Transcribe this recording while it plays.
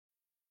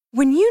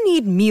When you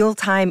need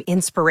mealtime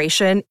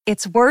inspiration,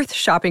 it's worth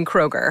shopping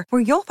Kroger,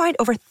 where you'll find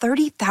over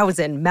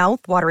 30,000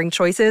 mouth-watering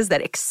choices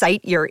that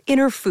excite your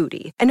inner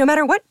foodie. And no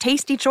matter what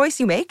tasty choice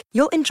you make,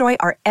 you'll enjoy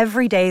our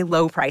everyday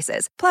low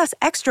prices, plus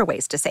extra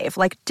ways to save,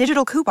 like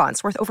digital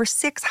coupons worth over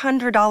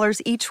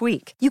 $600 each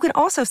week. You can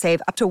also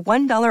save up to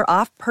 $1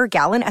 off per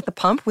gallon at the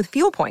pump with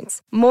fuel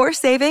points. More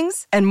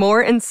savings and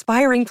more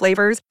inspiring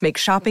flavors make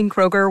shopping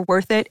Kroger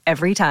worth it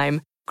every time.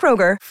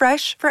 Kroger,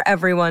 fresh for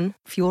everyone.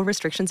 Fuel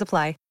restrictions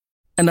apply.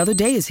 Another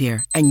day is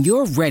here, and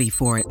you're ready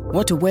for it.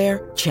 What to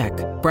wear? Check.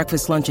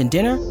 Breakfast, lunch, and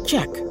dinner?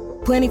 Check.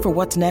 Planning for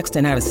what's next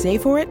and how to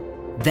save for it?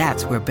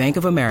 That's where Bank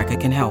of America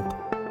can help.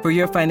 For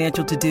your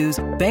financial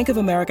to-dos, Bank of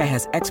America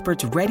has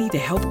experts ready to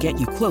help get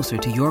you closer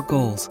to your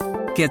goals.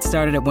 Get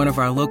started at one of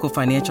our local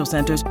financial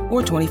centers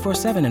or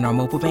 24/7 in our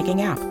mobile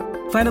banking app.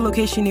 Find a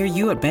location near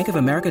you at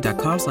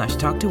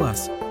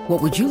bankofamerica.com/talktous.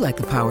 What would you like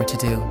the power to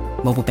do?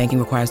 Mobile banking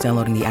requires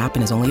downloading the app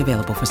and is only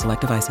available for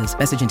select devices.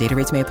 Message and data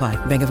rates may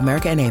apply. Bank of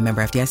America N.A.,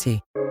 member FDIC.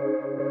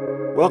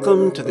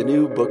 Welcome to the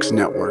New Books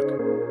Network.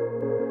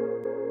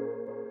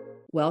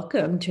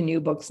 Welcome to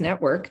New Books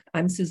Network.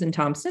 I'm Susan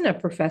Thompson, a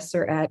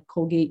professor at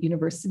Colgate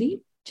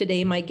University.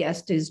 Today, my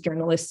guest is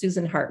journalist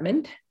Susan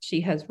Hartman.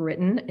 She has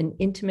written an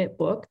intimate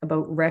book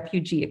about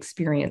refugee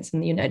experience in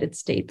the United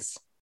States.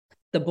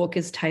 The book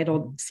is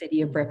titled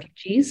City of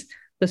Refugees,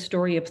 the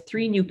story of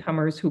three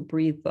newcomers who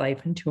breathed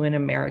life into an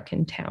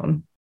American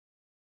town.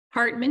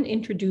 Hartman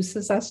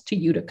introduces us to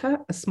Utica,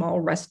 a small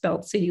Rust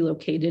Belt city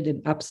located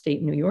in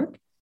upstate New York,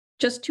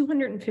 just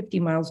 250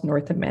 miles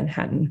north of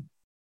Manhattan.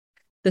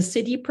 The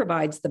city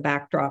provides the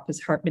backdrop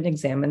as Hartman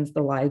examines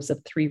the lives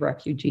of three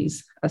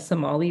refugees, a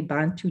Somali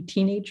Bantu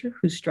teenager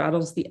who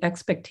straddles the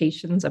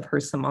expectations of her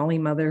Somali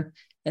mother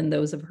and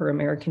those of her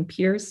American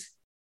peers,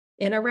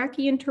 an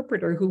Iraqi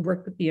interpreter who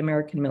worked with the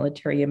American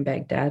military in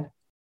Baghdad,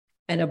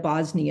 and a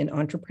Bosnian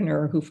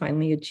entrepreneur who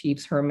finally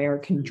achieves her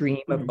American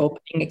dream of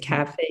opening a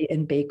cafe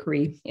and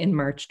bakery in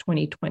March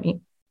 2020.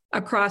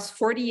 Across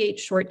 48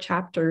 short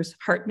chapters,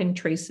 Hartman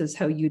traces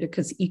how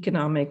Utica's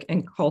economic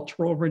and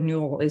cultural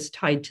renewal is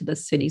tied to the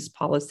city's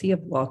policy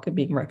of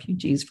welcoming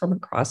refugees from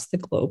across the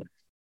globe.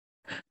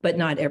 But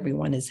not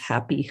everyone is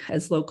happy,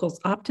 as locals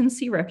often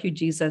see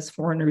refugees as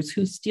foreigners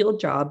who steal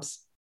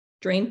jobs,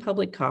 drain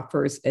public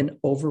coffers, and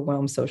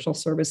overwhelm social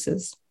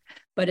services.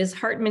 But as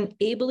Hartman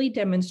ably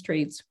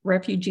demonstrates,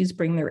 refugees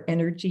bring their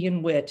energy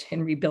and wit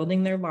in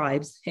rebuilding their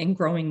lives and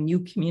growing new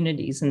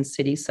communities in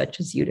cities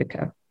such as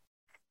Utica.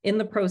 In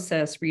the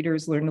process,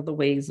 readers learn of the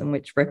ways in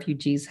which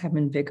refugees have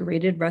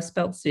invigorated Rust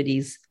Belt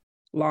cities,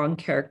 long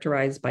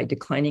characterized by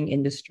declining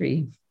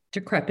industry,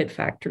 decrepit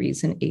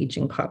factories, and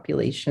aging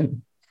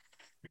population.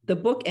 The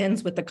book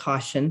ends with a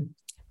caution.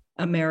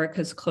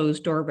 America's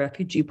closed-door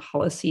refugee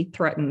policy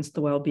threatens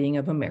the well-being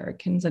of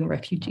Americans and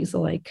refugees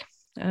alike.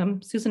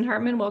 Susan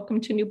Hartman, welcome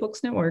to New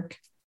Books Network.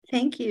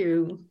 Thank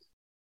you.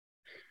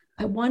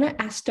 I want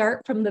to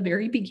start from the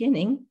very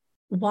beginning.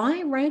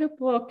 Why write a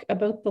book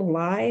about the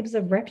lives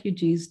of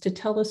refugees to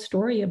tell a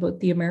story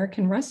about the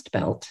American Rust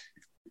Belt?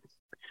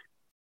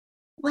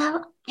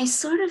 Well, I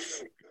sort of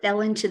fell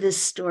into this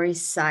story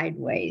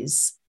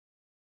sideways.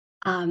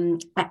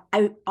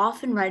 I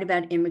often write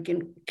about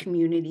immigrant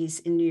communities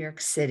in New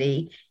York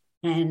City,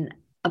 and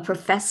a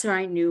professor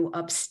I knew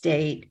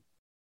upstate,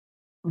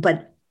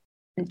 but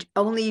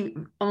only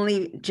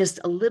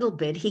just a little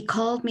bit, he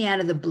called me out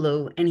of the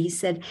blue and he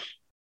said,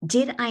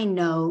 did I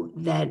know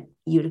that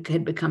Utica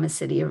had become a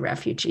city of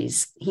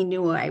refugees? He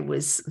knew I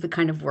was the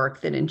kind of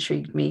work that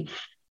intrigued me.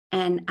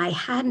 And I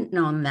hadn't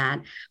known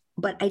that,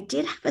 but I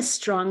did have a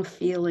strong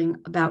feeling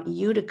about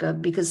Utica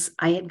because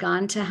I had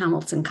gone to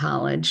Hamilton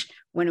College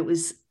when it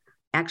was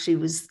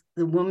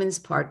the women's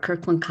part,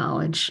 Kirkland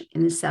College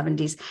in the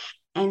 70s.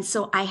 And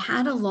so I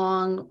had a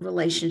long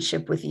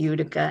relationship with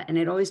Utica and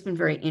I'd always been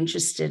very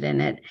interested in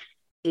it.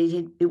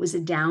 It was a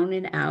down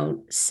and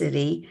out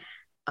city.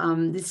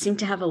 It seemed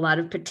to have a lot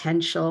of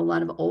potential, a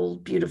lot of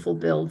old, beautiful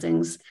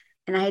buildings.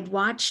 And I had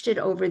watched it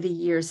over the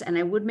years and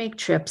I would make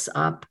trips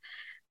up,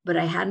 but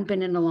I hadn't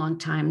been in a long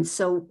time.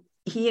 So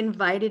he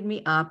invited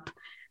me up.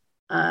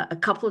 A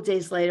couple of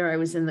days later, I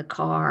was in the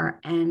car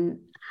and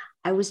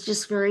I was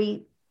just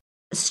very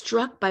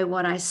struck by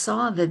what I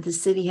saw, that the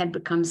city had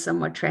become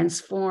somewhat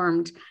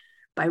transformed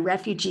by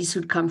refugees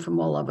who'd come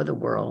from all over the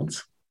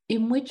world.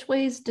 In which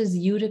ways does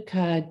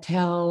Utica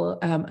tell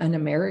an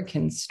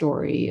American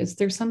story? Is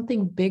there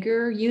something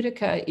bigger?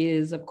 Utica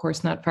is, of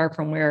course, not far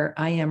from where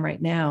I am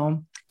right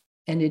now.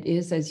 And it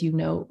is, as you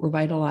know,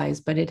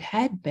 revitalized, but it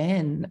had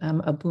been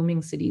a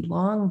booming city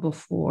long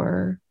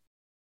before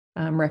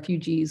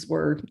refugees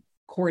were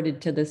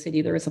courted to the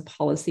city. There was a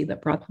policy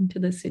that brought them to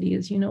the city.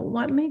 As you know,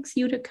 what makes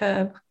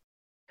Utica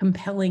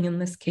compelling in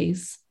this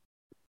case?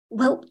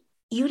 Well,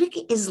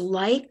 Utica is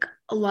like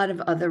a lot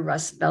of other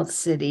Rust Belt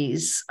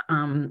cities,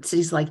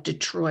 cities like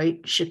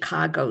Detroit,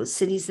 Chicago,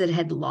 cities that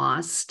had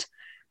lost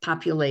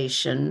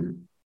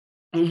population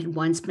and had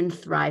once been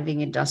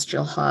thriving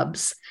industrial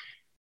hubs.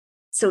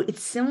 So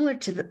it's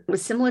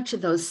was similar to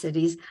those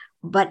cities,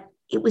 but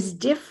it was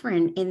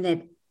different in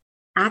that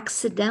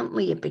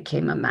accidentally, it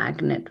became a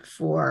magnet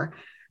for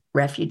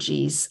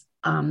refugees.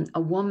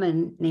 A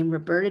woman named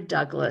Roberta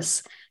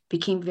Douglas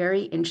became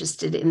very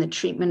interested in the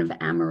treatment of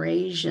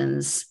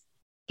Amerasians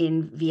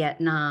in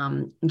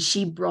Vietnam. And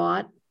she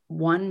brought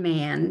one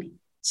man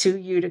to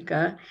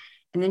Utica,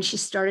 and then she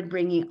started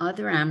bringing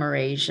other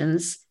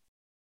Amerasians.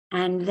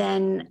 And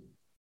then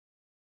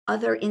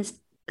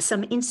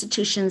some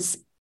institutions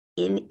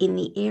in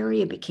the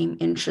area became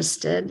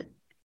interested,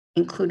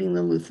 including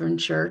the Lutheran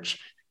Church,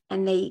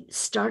 and they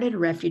started a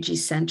refugee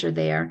center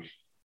there.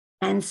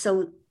 And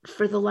so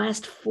for the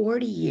last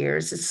 40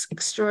 years, it's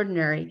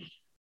extraordinary.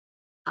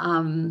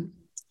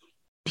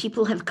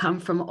 People have come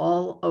from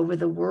all over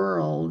the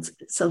world.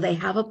 So they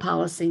have a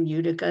policy in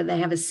Utica, they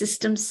have a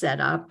system set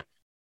up,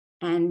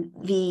 and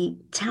the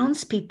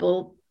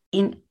townspeople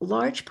in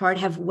large part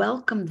have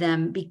welcomed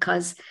them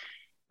because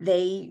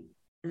they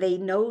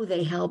know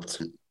they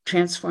helped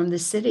transform the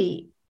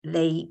city.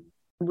 They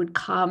would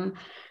come,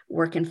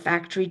 work in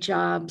factory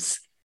jobs,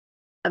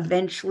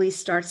 eventually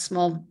start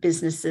small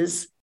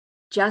businesses,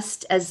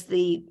 just as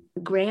the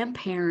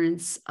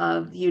grandparents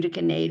of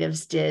Utica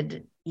natives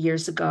did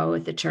years ago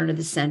at the turn of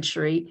the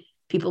century.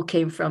 People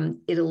came from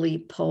Italy,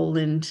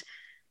 Poland,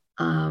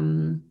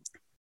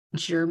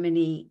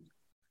 Germany.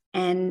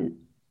 And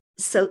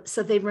so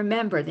they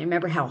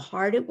remember how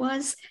hard it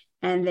was,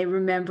 and they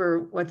remember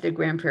what their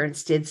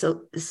grandparents did.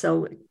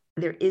 So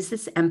there is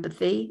this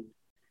empathy,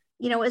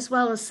 as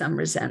well as some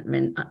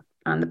resentment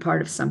on the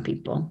part of some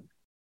people.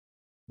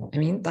 I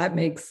mean, that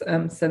makes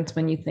sense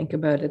when you think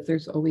about it.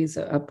 There's always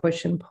a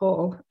push and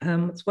pull.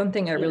 It's one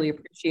thing I really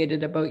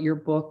appreciated about your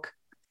book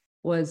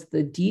was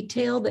the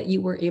detail that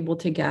you were able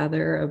to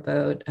gather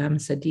about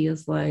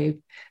Sadia's life,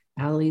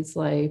 Ali's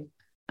life,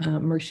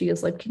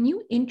 Marcia's life. Can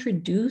you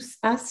introduce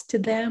us to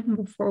them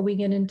before we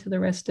get into the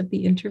rest of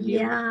the interview?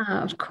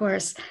 Yeah, of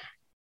course.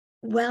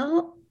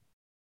 Well,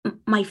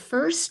 my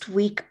first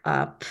week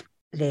up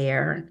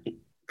there,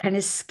 kind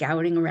of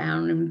scouting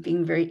around and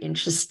being very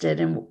interested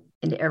in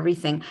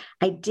everything,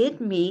 I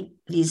did meet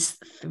these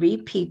three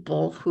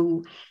people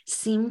who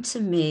seemed to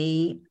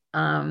me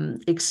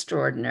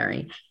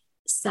extraordinary.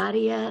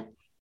 Sadia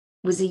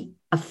was a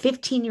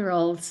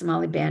 15-year-old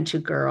Somali Bantu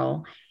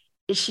girl.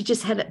 She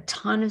just had a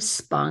ton of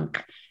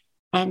spunk,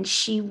 and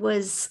she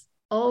was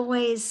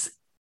always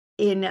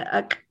in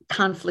a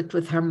conflict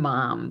with her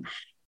mom.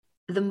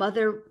 The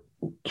mother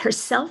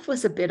herself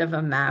was a bit of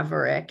a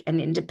maverick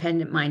and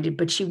independent-minded,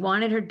 but she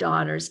wanted her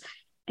daughters,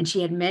 and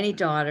she had many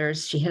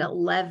daughters. She had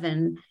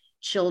 11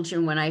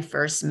 children when I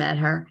first met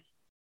her.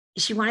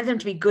 She wanted them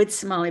to be good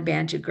Somali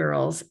Bantu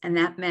girls, and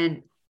that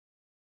meant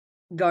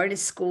going to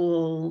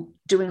school,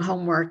 doing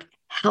homework,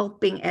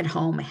 helping at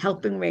home,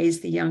 helping raise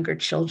the younger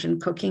children,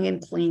 cooking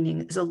and cleaning.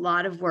 There's a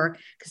lot of work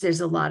because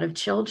there's a lot of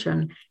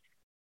children.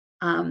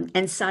 And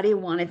Sadia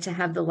wanted to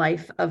have the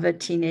life of a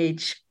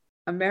teenage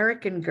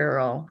American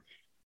girl.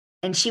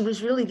 And she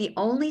was really the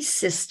only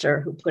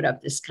sister who put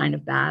up this kind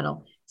of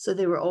battle. So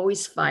they were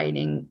always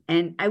fighting.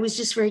 And I was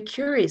just very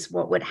curious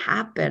what would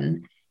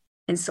happen.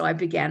 And so I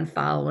began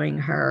following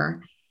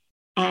her.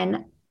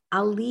 And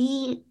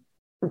Ali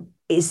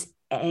is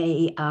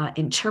a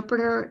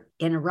interpreter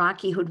in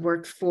Iraqi who'd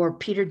worked for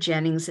Peter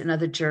Jennings and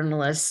other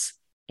journalists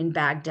in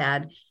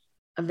Baghdad,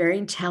 a very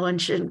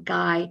intelligent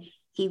guy.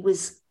 He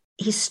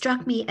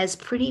struck me as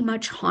pretty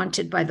much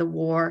haunted by the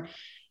war.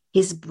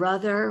 His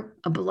brother,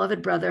 a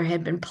beloved brother,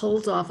 had been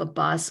pulled off a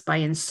bus by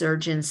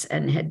insurgents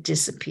and had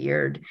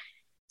disappeared.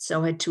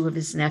 So had two of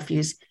his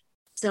nephews.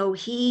 So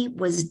he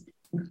was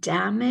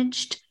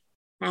damaged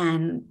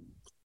and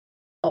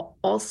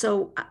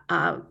also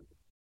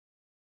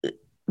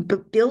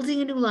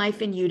building a new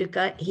life in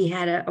Utica. He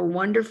had a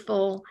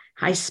wonderful,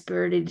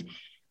 high-spirited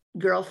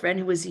girlfriend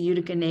who was a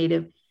Utica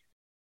native,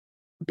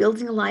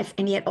 building a life,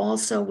 and yet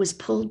also was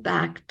pulled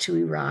back to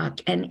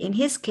Iraq. And in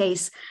his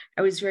case,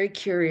 I was very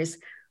curious,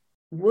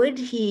 would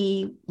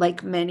he,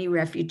 like many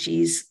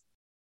refugees,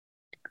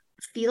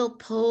 feel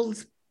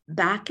pulled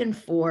back and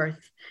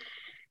forth,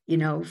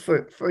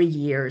 for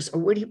years, or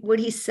would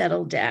he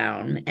settle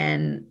down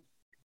and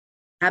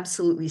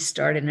absolutely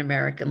start an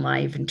American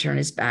life and turn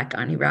his back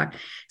on Iraq?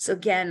 So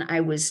again,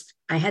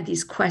 I had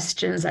these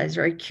questions. I was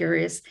very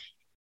curious.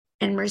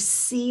 And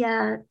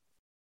Marcia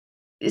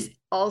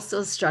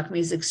also struck me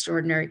as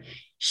extraordinary.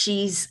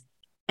 She's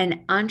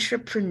an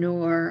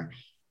entrepreneur.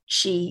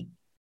 She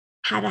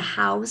had a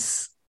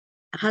house,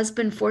 a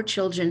husband, 4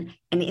 children,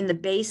 and in the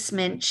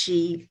basement,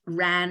 she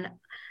ran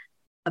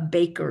a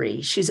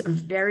bakery. She's a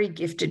very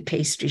gifted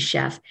pastry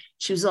chef.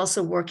 She was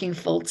also working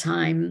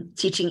full-time,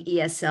 teaching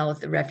ESL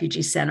at the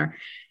refugee center.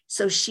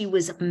 So she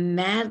was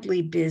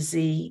madly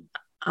busy,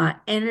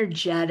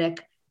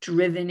 energetic,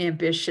 driven,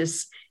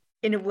 ambitious,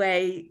 in a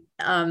way,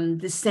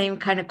 the same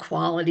kind of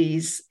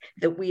qualities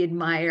that we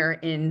admire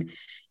in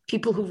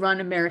people who run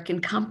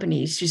American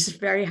companies. She's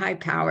very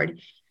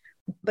high-powered.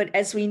 But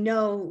as we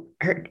know,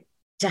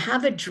 to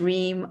have a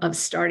dream of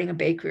starting a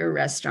bakery or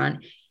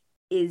restaurant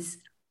is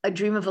a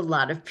dream of a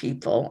lot of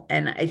people.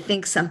 And I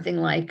think something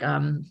like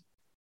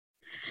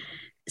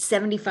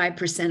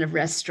 75% of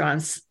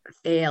restaurants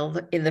fail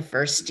in the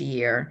first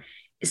year.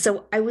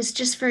 So I was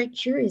just very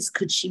curious,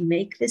 could she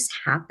make this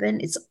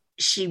happen?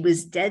 She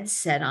was dead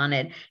set on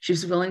it. She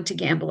was willing to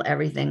gamble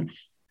everything.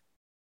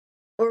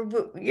 Or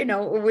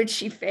would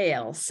she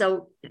fail?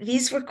 So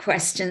these were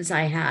questions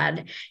I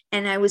had.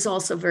 And I was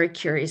also very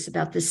curious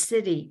about the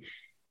city.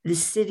 The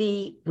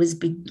city was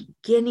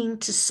beginning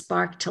to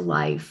spark to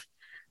life.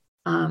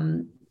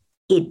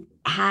 It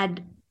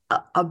had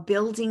a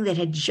building that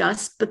had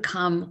just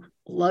become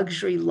a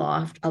luxury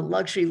loft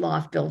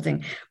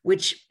building,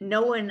 which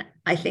no one,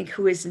 I think,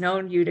 who has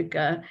known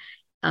Utica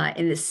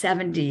in the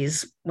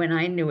 70s, when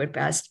I knew it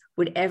best,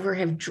 would ever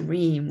have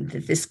dreamed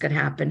that this could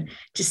happen,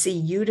 to see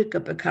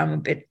Utica become a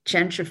bit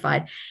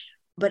gentrified.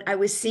 But I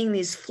was seeing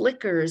these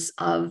flickers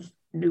of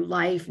new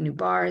life, new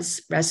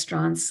bars,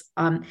 restaurants,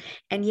 and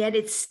yet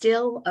it's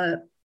still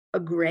a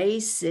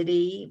gray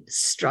city,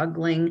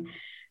 struggling,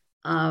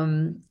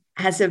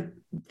 has a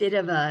bit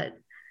of a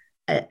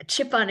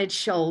chip on its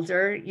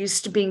shoulder,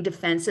 used to being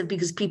defensive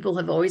because people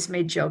have always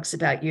made jokes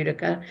about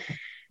Utica.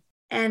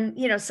 And,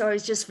 so I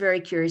was just very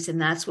curious,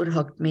 and that's what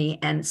hooked me.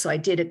 And so I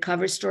did a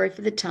cover story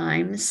for the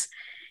Times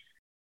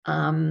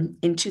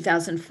in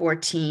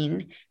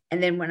 2014.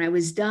 And then when I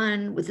was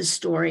done with the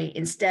story,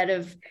 instead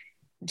of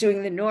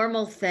doing the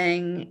normal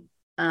thing,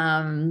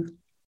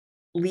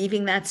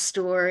 leaving that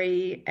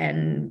story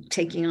and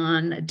taking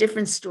on a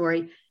different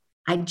story,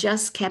 I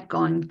just kept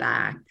going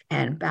back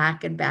and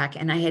back and back.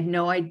 And I had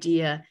no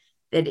idea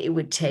that it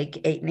would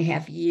take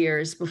 8.5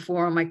 years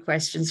before all my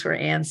questions were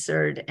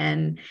answered.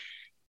 And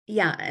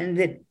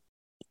that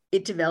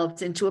it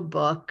developed into a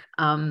book,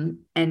 and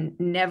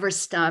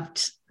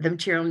the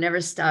material never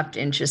stopped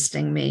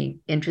interesting me.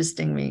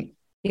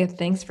 Yeah,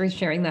 thanks for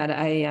sharing that.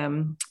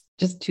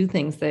 Just two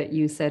things that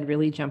you said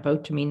really jump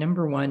out to me.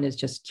 Number one is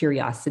just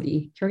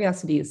curiosity.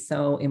 Curiosity is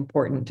so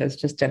important as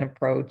just an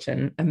approach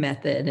and a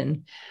method,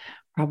 and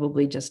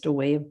probably just a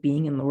way of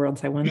being in the world.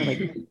 So I want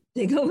to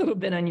dig a little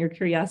bit on your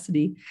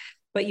curiosity.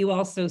 But you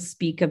also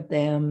speak of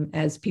them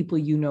as people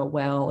you know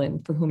well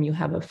and for whom you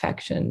have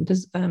affection.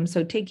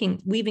 So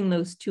weaving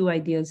those two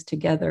ideas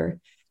together,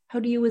 how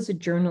do you as a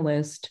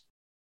journalist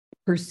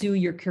pursue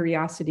your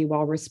curiosity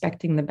while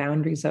respecting the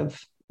boundaries of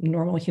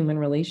normal human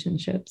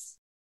relationships?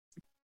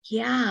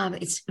 Yeah,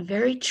 it's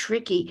very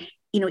tricky.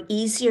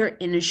 Easier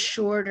in a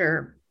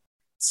shorter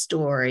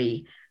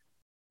story.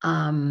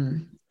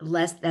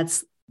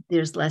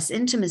 There's less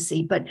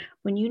intimacy, but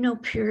when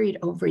period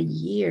over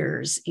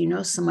years,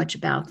 so much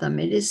about them,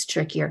 it is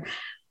trickier.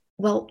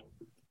 Well,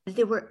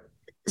 there were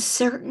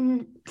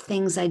certain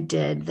things I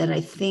did that I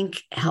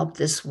think helped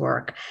this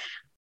work.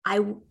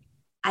 I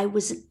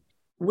was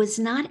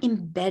not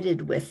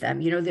embedded with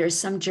them. There's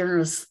some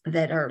journalists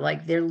that are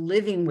like, they're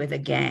living with a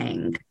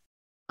gang.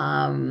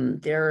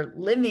 They're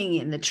living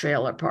in the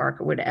trailer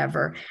park or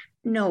whatever.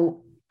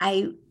 No,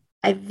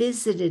 I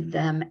visited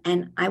them,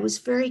 and I was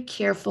very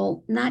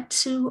careful not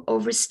to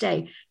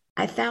overstay.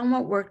 I found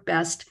what worked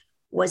best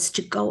was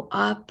to go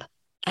up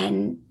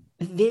and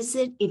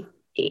visit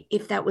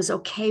if that was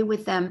okay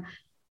with them,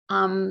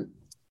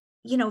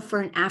 for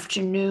an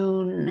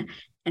afternoon,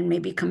 and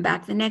maybe come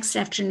back the next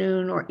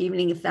afternoon or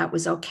evening if that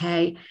was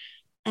okay,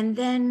 and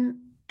then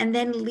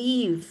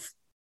leave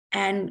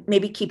and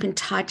maybe keep in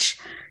touch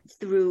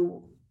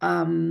through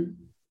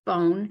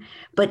phone,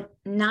 but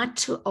not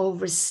to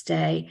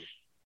overstay.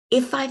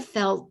 If I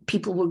felt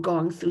people were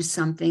going through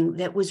something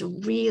that was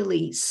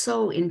really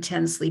so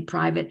intensely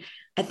private,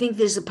 I think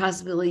there's a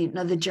possibility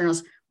another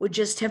journalist would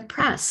just have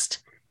pressed.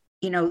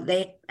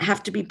 They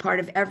have to be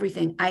part of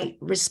everything. I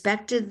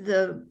respected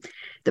the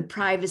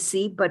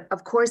privacy, but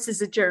of course,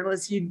 as a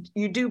journalist,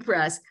 you do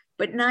press,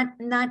 but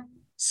not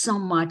so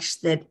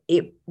much that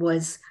it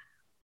was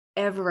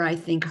ever, I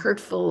think,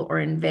 hurtful or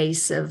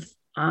invasive.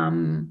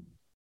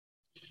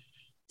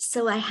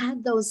 So I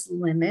had those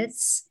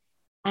limits,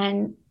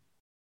 and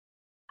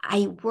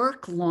I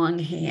work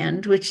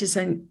longhand, which is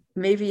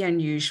maybe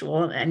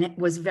unusual, and it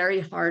was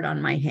very hard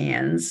on my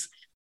hands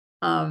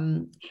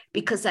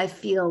because I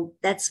feel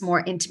that's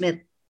more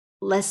intimate,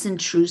 less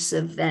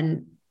intrusive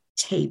than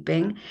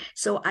taping.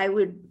 So I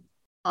would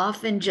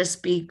often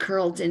just be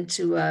curled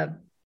into a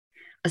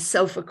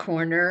sofa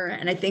corner,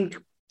 and I think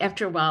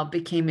after a while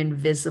became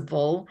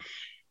invisible.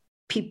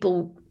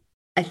 People,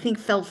 I think,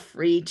 felt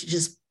free to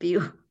just be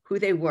who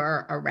they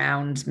were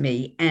around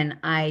me, and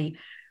I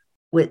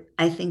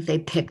think they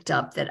picked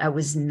up that I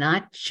was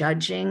not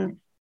judging.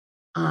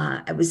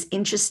 I was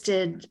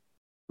interested,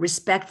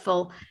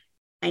 respectful.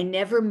 I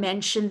never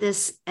mentioned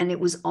this, and it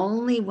was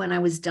only when I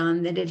was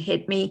done that it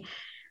hit me.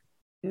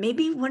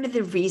 Maybe one of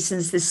the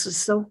reasons this was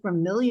so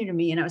familiar to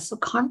me and I was so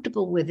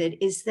comfortable with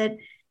it is that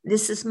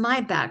this is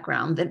my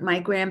background, that my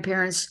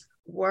grandparents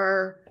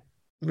were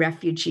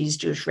refugees,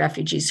 Jewish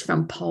refugees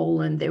from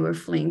Poland. They were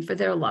fleeing for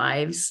their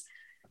lives.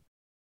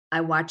 I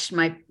watched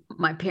my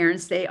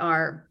parents. They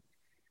are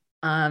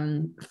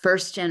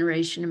first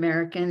generation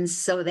Americans,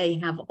 so they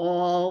have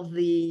all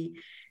the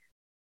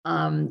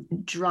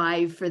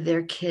drive for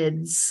their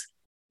kids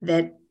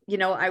that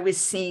I was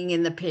seeing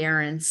in the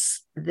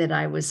parents that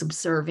I was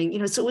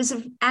observing, so it was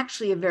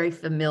actually a very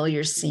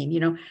familiar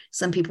scene.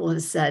 Some people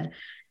have said,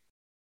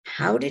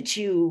 how did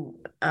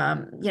you,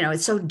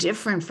 it's so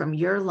different from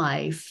your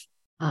life.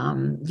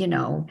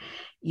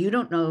 You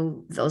don't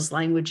know those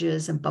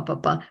languages and blah, blah,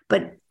 blah.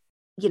 But,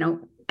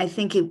 I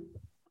think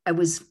I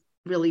was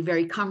really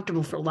very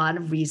comfortable for a lot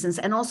of reasons.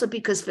 And also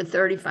because for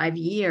 35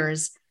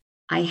 years,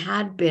 I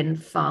had been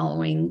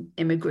following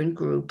immigrant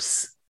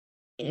groups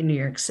in New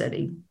York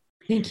City.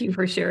 Thank you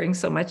for sharing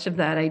so much of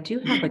that. I do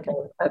have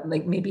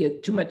like maybe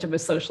too much of a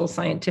social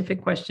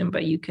scientific question,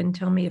 but you can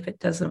tell me if it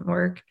doesn't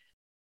work.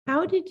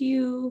 How did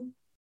you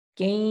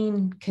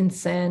gain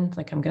consent?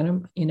 Like,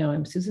 I'm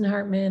Susan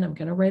Hartman, I'm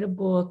going to write a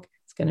book.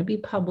 It's going to be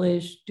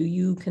published. Do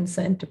you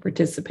consent to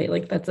participate?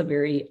 Like, that's a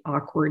very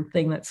awkward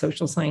thing that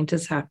social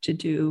scientists have to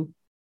do.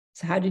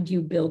 So how did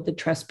you build the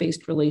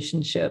trust-based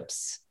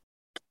relationships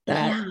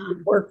that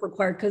work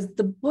required? Because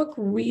the book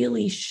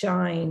really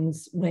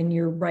shines when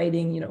you're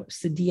writing,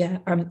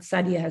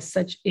 Sadia has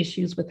such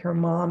issues with her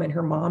mom, and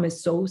her mom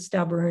is so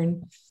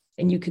stubborn,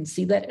 and you can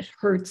see that it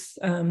hurts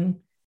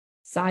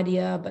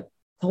Sadia, but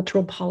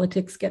cultural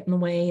politics get in the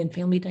way and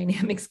family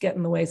dynamics get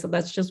in the way. So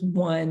that's just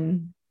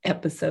one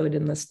episode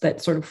in this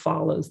that sort of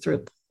follows through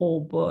the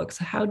whole book.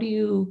 So how do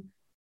you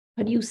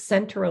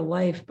center a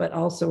life, but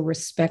also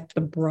respect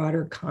the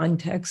broader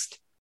context?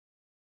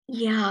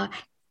 Yeah.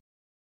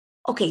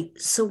 Okay.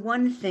 So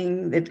one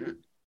thing that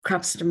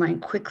crops to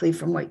mind quickly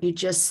from what you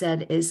just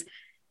said is,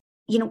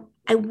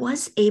 I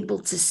was able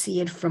to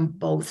see it from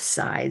both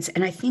sides.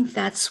 And I think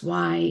that's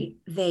why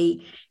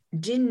they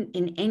didn't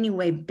in any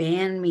way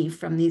ban me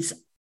from these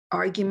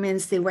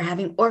arguments they were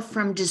having or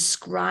from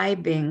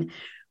describing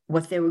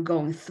what they were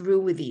going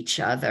through with each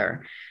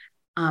other.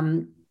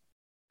 I'm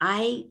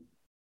a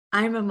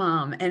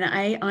mom, and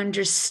I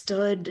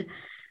understood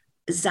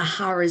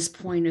Zahara's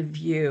point of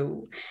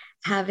view,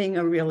 having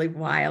a really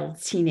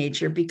wild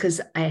teenager,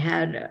 because I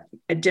had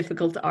a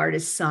difficult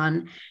artist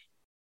son,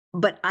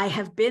 but I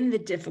have been the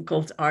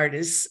difficult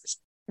artist's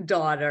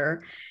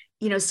daughter,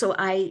 so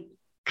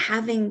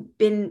having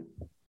been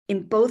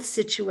in both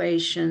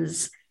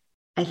situations,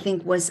 I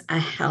think was a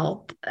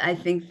help. I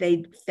think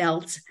they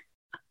felt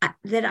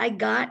that I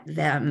got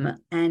them.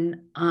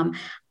 And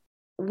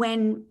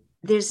when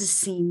there's a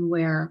scene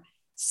where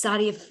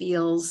Sadia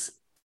feels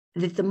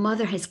that the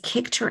mother has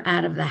kicked her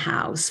out of the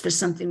house for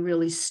something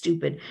really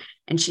stupid,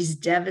 and she's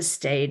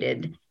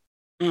devastated,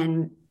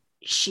 and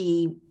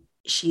she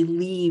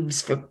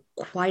leaves for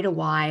quite a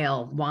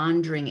while,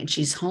 wandering, and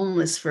she's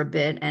homeless for a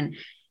bit. And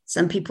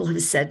some people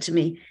have said to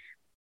me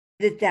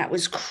that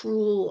was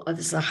cruel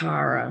of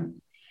Zahara.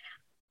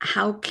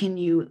 How could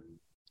you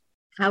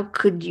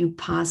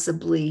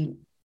possibly,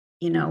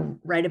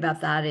 write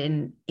about that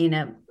in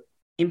an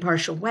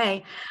impartial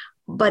way?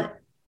 But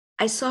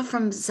I saw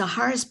from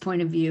Zahara's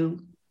point of view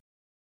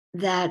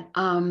that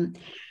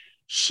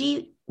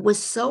she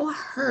was so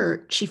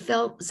hurt. She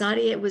felt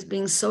Sadia was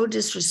being so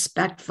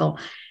disrespectful.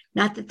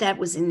 Not that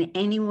was in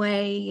any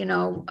way,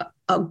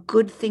 a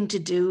good thing to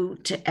do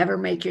to ever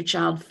make your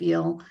child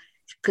feel,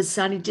 because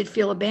Sadia did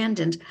feel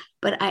abandoned.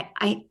 But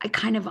I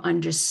kind of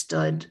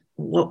understood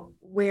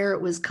where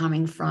it was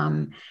coming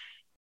from.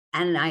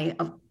 And I,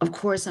 of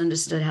course,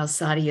 understood how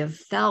Sadia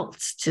felt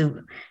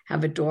to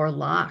have a door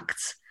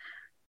locked.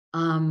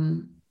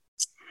 Now,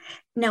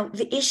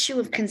 the issue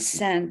of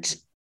consent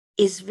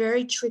is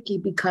very tricky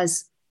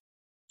because,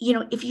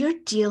 if you're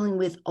dealing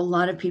with a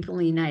lot of people in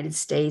the United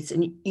States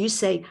and you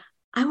say,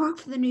 I work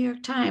for the New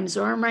York Times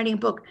or I'm writing a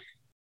book,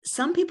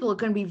 some people are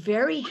going to be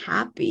very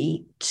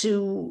happy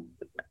to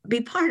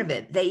be part of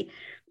it. They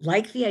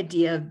like the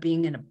idea of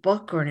being in a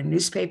book or in a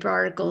newspaper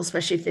article,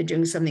 especially if they're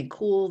doing something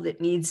cool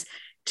that needs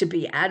to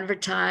be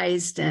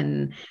advertised,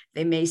 and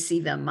they may see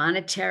the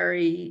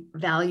monetary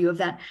value of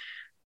that.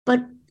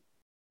 But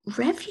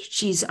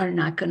refugees are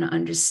not going to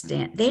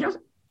understand. They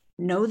don't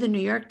know the New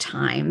York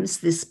Times,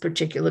 this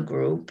particular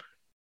group.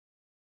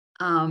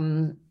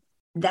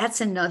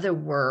 That's another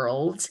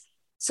world.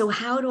 So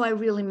how do I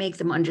really make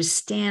them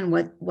understand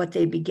what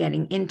they'd be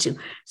getting into?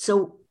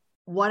 So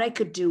what I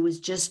could do was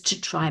just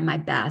to try my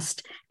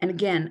best. And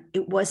again,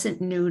 it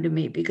wasn't new to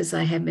me because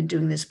I had been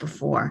doing this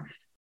before.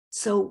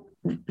 So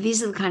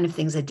these are the kind of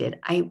things I did.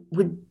 I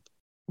would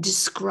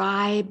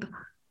describe,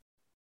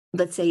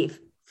 let's say if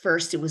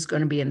first it was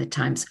going to be in the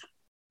Times,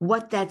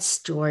 what that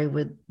story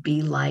would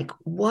be like,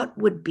 what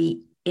would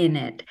be in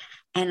it.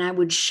 And I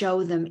would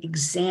show them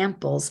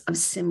examples of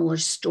similar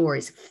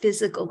stories,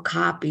 physical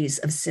copies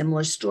of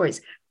similar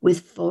stories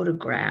with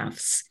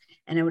photographs.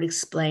 And I would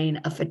explain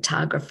a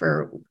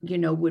photographer,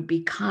 would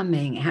be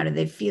coming. How do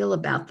they feel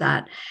about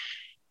that?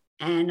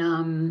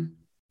 And,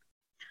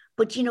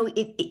 but,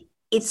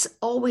 it's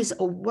always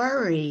a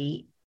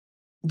worry.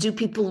 Do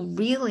people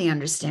really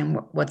understand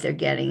what they're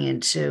getting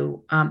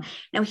into?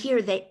 Now here,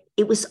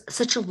 it was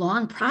such a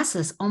long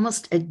process,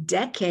 almost a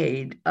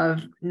decade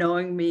of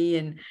knowing me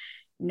and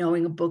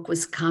knowing a book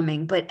was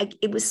coming. But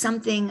it was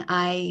something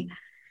I,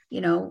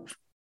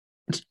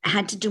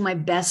 had to do my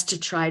best to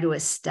try to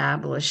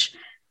establish.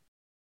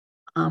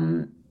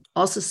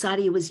 also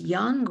Sadia was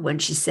young when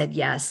she said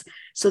yes.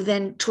 So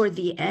then toward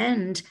the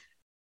end,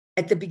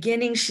 at the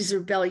beginning, she's a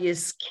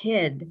rebellious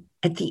kid.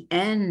 At the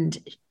end,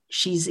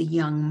 she's a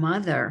young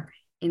mother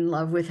in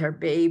love with her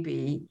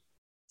baby.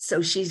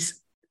 So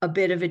she's a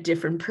bit of a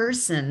different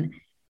person.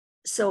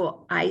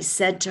 So I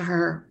said to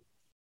her,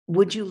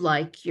 would you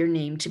like your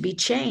name to be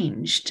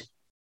changed?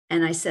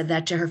 And I said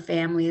that to her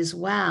family as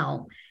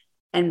well.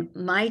 And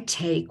my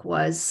take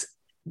was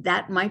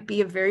that might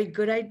be a very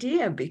good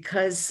idea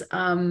because,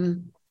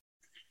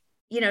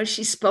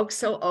 she spoke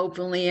so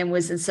openly and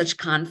was in such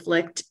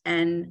conflict.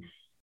 And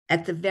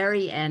at the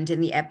very end,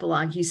 in the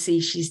epilogue, you see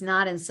she's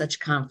not in such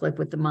conflict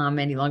with the mom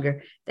any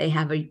longer. They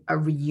have a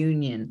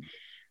reunion.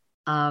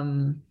 They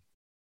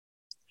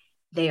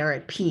are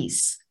at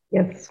peace.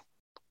 Yes.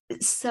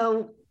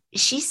 So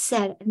she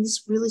said, and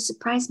this really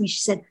surprised me,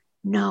 she said,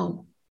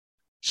 no.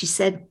 She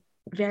said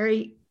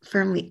very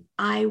firmly,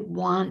 I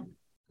want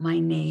my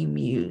name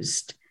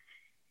used.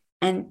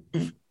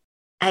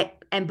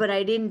 But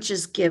I didn't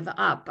just give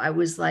up. I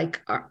was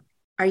like,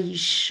 are you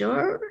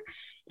sure?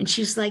 And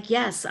she was like,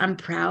 yes, I'm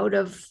proud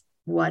of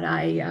what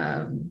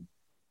I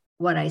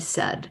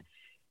said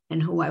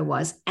and who I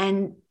was.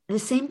 And the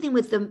same thing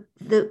with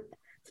the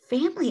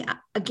family.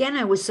 Again,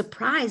 I was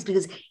surprised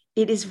because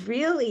it is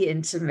really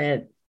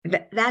intimate.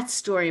 That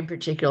story in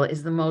particular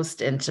is the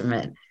most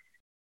intimate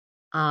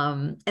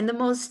and the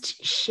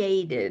most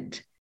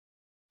shaded.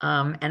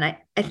 And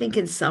I think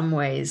in some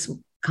ways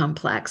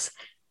complex.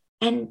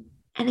 And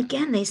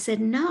again, they said,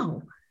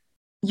 no,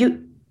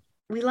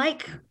 we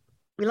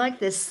like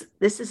this.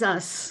 This is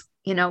us.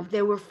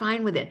 They were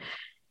fine with it.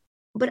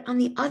 But on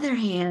the other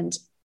hand,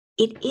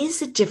 it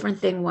is a different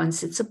thing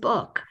once it's a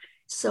book.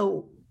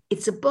 So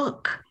it's a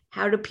book.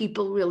 How do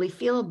people really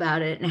feel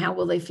about it? And how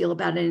will they feel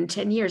about it in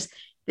 10 years?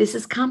 This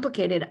is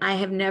complicated. I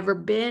have never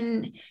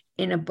been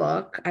in a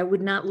book. I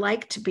would not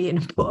like to be in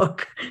a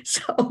book.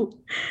 So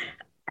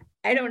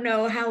I don't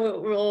know how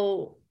it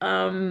will,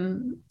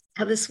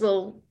 how this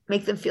will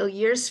make them feel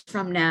years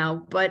from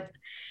now. But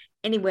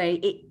anyway,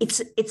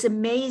 it's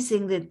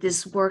amazing that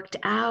this worked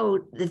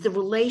out, that the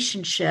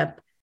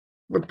relationship,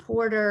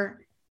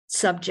 reporter,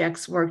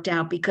 subjects worked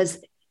out, because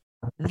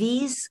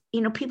these,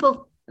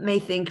 people may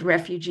think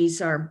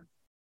refugees are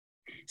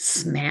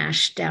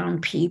smashed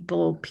down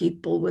people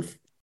with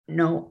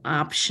no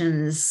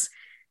options,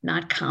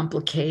 not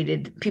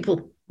complicated.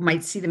 People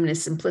might see them in a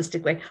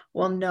simplistic way.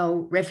 Well,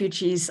 no,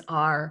 refugees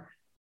are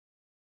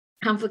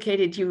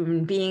complicated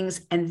human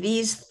beings. And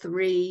these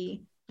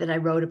three that I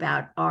wrote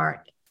about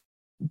are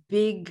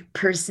big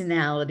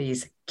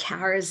personalities,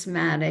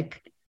 charismatic,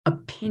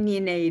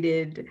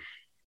 opinionated,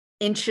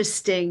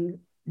 interesting,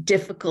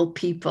 difficult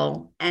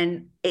people.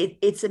 And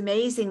it's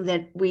amazing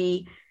that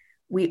we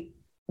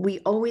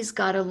always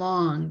got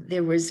along.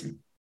 There was,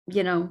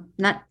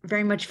 not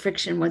very much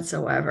friction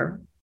whatsoever.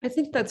 I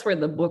think that's where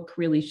the book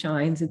really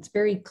shines. It's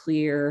very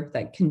clear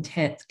that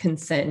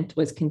consent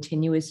was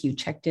continuous. You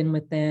checked in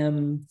with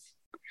them.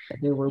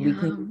 There were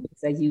weekly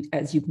meetings,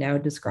 as you've now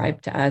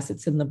described to us.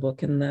 It's in the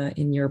book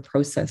in your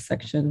process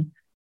section.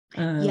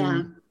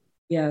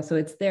 Yeah, so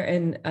it's there.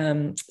 And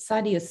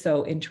Sadia is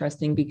so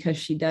interesting because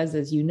she does,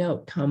 as you know,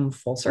 come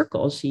full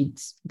circle. She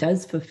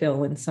does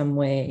fulfill in some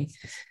way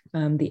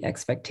the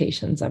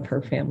expectations of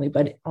her family,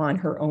 but on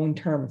her own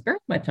terms, very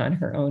much on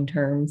her own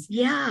terms.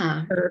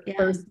 Yeah. Her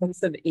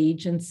sense of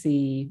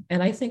agency.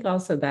 And I think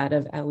also that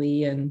of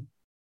Ali and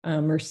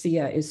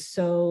Mercia is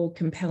so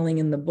compelling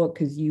in the book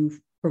because you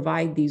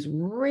provide these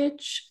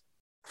rich,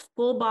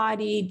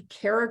 full-bodied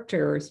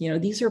characters.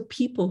 These are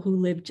people who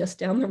live just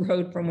down the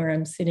road from where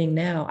I'm sitting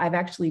now. I've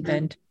actually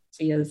been to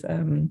Mercia's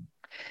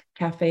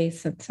cafe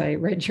since I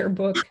read your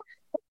book.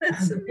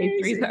 That's amazing.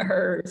 Pastries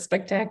are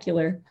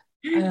spectacular.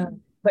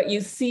 But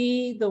you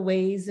see the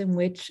ways in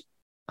which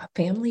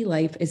family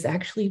life is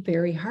actually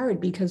very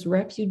hard because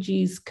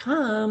immigrants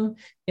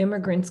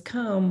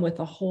come with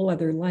a whole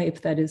other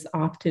life that is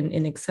often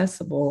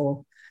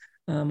inaccessible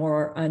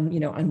or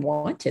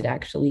unwanted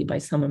actually by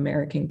some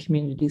American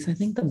communities. I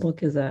think the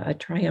book is a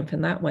triumph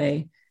in that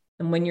way.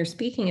 And when you're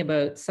speaking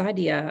about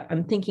Sadia,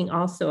 I'm thinking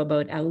also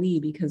about Ali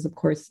because, of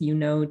course,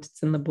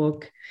 it's in the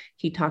book.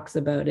 He talks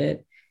about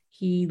it.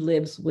 He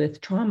lives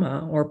with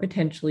trauma or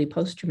potentially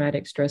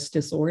post-traumatic stress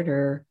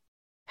disorder.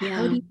 Yeah.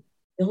 How do you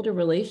build a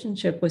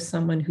relationship with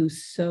someone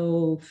who's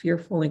so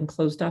fearful and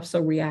closed off, so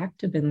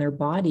reactive in their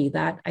body?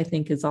 That I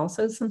think is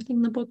also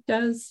something the book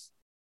does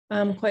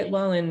quite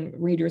well. And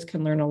readers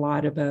can learn a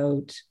lot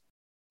about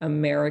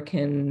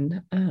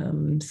American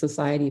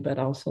society, but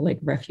also like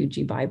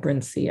refugee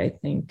vibrancy, I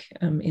think,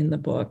 in the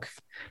book.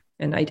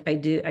 And I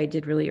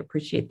did really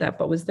appreciate that.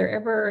 But was there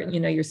ever,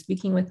 you're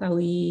speaking with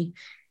Ali,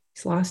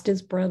 he's lost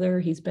his brother,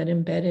 he's been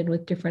embedded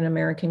with different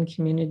American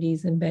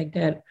communities in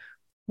Baghdad.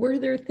 Were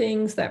there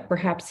things that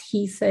perhaps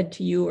he said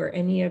to you or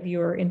any of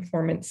your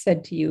informants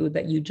said to you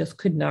that you just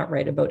could not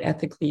write about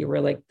ethically? You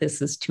were like,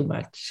 this is too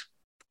much.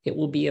 It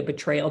will be a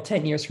betrayal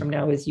 10 years from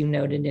now, as you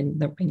noted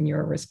in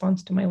your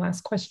response to my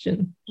last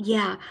question.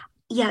 Yeah,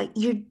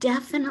 you're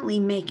definitely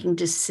making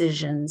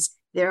decisions.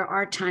 There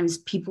are times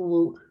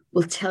people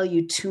will tell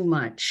you too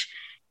much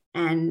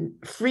and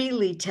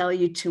freely tell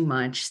you too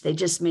much. They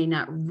just may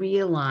not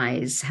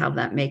realize how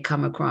that may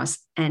come across.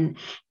 And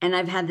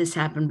I've had this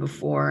happen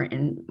before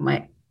in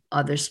my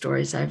other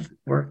stories I've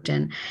worked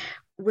in,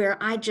 where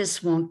I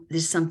just won't,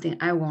 there's something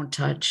I won't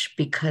touch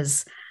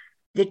because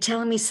they're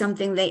telling me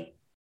something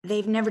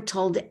they've never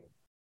told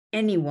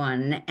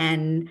anyone.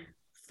 And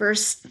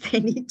first they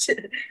need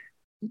to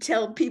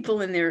tell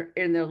people in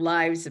their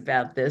lives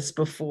about this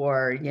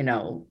before,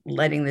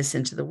 letting this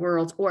into the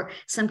world. Or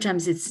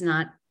sometimes it's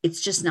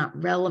just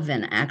not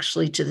relevant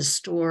actually to the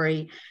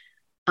story.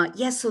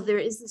 Yes, so there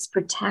is this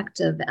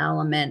protective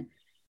element.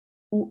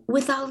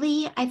 With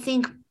Ali, I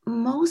think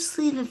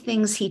mostly the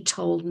things he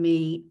told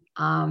me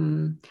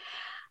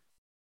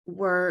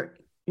were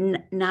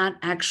not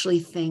actually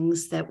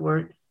things that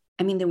were,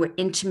 they were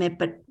intimate,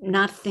 but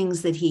not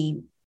things that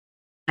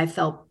I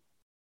felt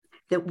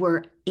that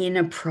were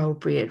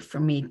inappropriate for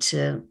me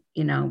to,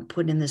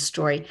 put in the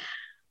story.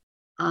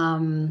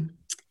 And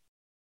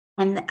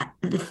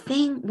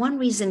one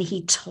reason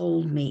he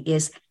told me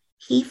is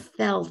he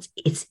felt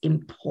it's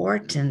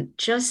important,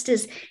 just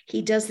as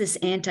he does this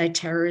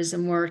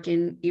anti-terrorism work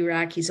in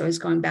Iraq, he's always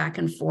going back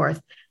and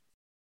forth.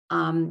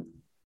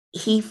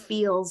 He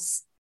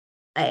feels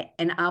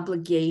an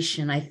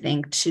obligation, I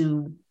think,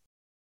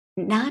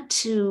 not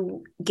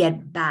to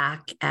get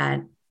back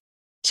at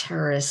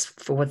terrorists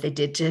for what they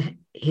did to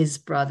his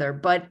brother,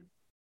 but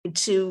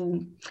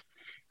to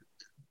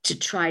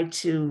try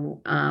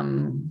to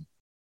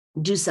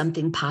do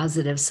something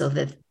positive so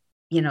that,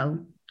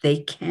 they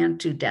can't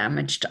do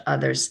damage to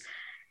others.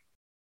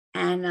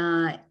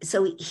 And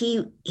so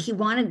he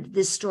wanted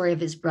this story of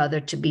his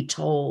brother to be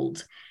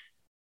told.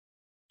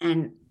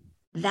 And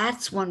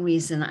that's one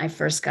reason I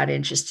first got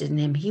interested in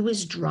him. He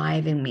was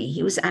driving me.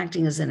 He was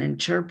acting as an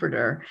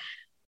interpreter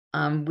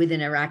with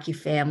an Iraqi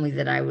family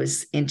that I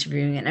was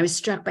interviewing. And I was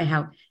struck by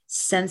how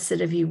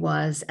sensitive he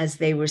was as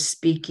they were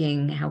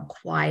speaking, how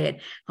quiet,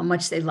 how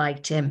much they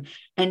liked him.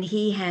 And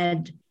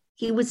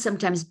he would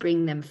sometimes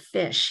bring them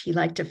fish. He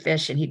liked to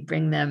fish, and he'd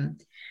bring them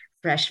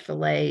fresh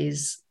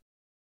fillets.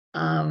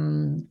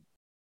 And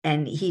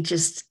he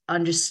just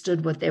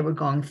understood what they were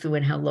going through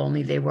and how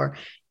lonely they were.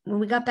 When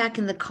we got back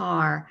in the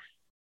car,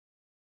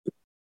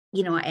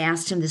 I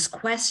asked him this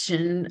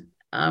question.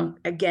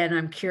 Again,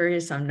 I'm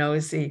curious, I'm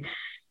nosy.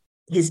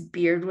 His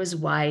beard was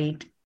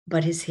white,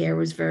 but his hair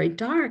was very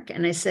dark.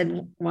 And I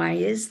said, why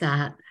is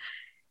that?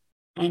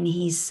 And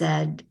he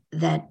said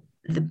that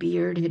the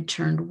beard had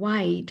turned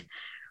white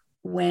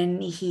when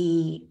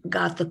he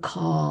got the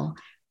call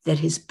that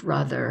his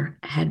brother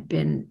had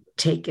been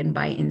taken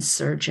by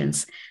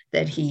insurgents,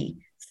 that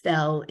he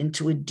fell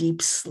into a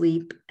deep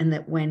sleep, and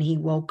that when he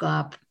woke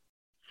up,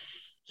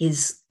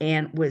 his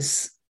aunt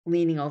was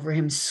leaning over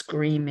him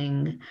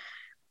screaming,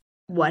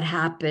 "What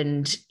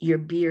happened? Your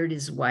beard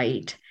is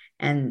white."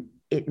 And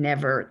it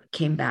never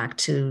came back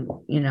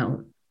to,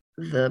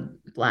 the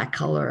black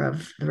color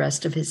of the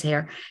rest of his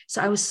hair.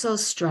 So I was so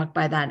struck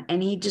by that.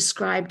 And he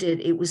described it.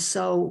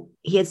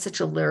 He had such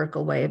a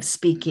lyrical way of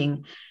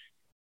speaking.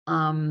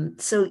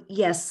 So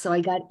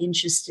I got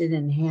interested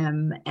in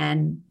him.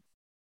 And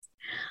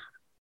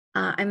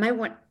I might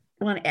want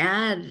to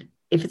add,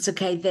 if it's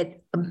okay,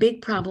 that a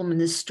big problem in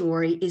this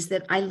story is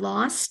that I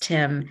lost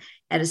him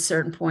at a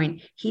certain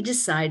point. He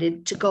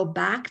decided to go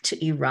back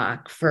to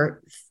Iraq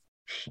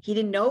he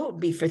didn't know it would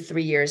be for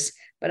 3 years,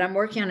 but I'm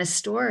working on a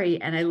story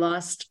and I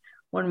lost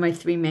one of my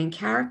 3 main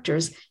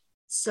characters.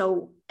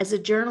 So as a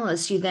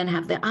journalist, you then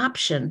have the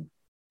option,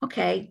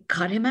 okay,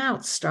 cut him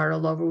out, start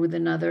all over with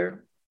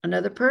another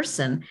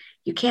person.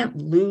 You can't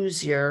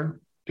lose your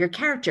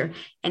character.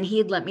 And he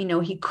had let me know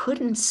he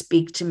couldn't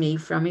speak to me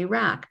from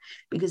Iraq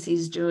because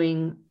he's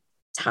doing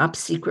top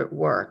secret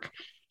work.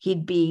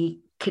 He'd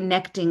be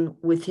connecting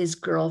with his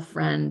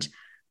girlfriend,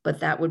 but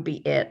that would be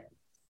it.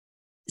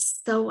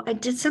 So I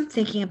did some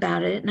thinking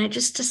about it, and I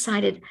just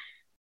decided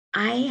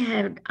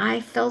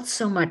I felt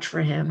so much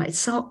for him. I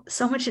so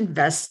much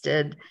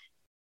invested.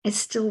 I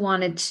still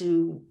wanted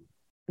to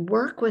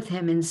work with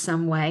him in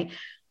some way,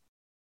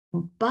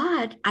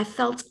 but I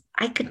felt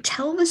I could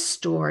tell the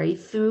story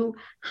through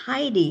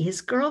Heidi, his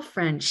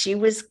girlfriend. She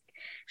was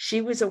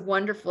a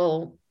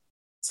wonderful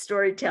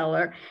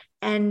storyteller,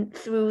 and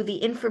through the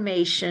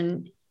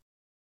information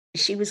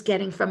she was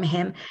getting from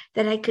him,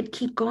 that I could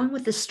keep going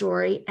with the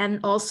story, and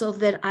also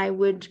that I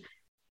would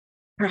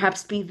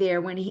perhaps be there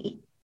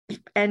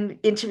and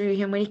interview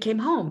him when he came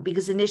home,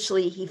 because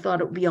initially he thought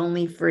it would be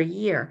only for a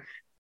year.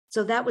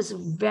 So that was a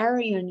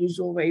very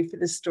unusual way for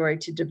the story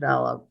to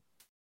develop.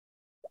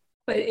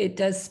 But it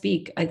does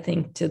speak, I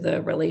think, to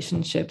the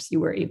relationships you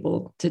were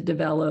able to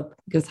develop,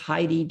 because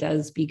Heidi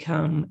does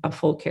become a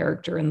full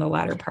character in the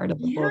latter part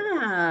of the book.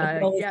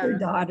 As well as her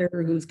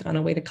daughter, who's gone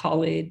away to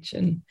college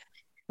and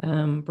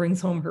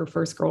brings home her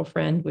first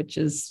girlfriend, which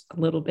is a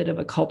little bit of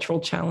a cultural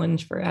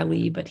challenge for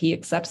Ali, but he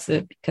accepts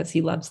it because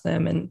he loves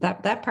them. And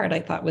that part I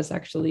thought was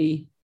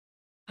actually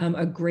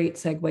a great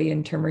segue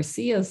into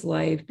Mercia's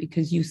life,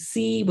 because you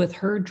see with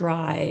her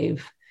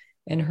drive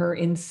and her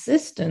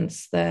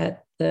insistence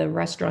that the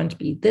restaurant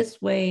be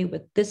this way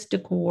with this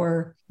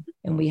decor,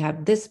 and we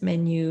have this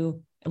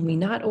menu, and we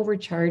not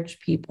overcharge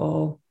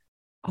people.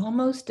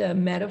 Almost a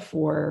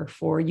metaphor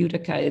for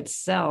Utica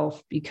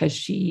itself, because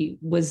she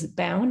was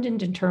bound and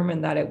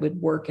determined that it would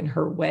work in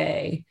her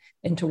way.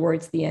 And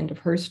towards the end of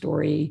her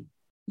story,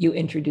 you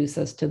introduce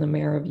us to the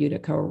mayor of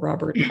Utica,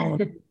 Robert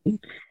Collins.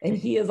 And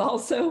he is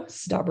also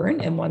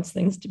stubborn and wants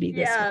things to be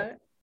this way.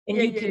 And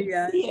you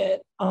can see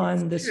it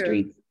on the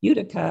streets of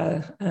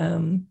Utica,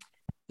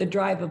 the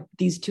drive of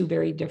these two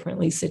very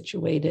differently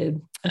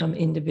situated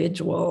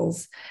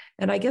individuals.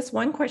 And I guess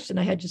one question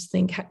I had, just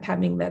think,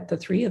 having met the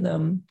three of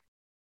them,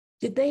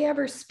 did they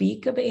ever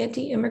speak of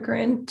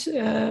anti-immigrant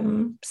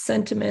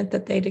sentiment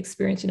that they'd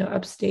experienced?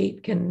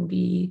 Upstate can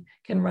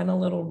run a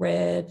little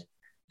red.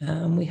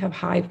 We have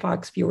high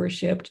Fox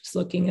viewership, just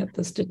looking at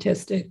the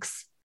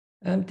statistics.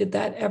 Did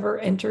that ever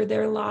enter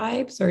their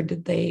lives, or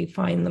did they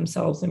find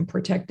themselves in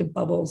protective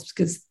bubbles?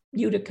 Because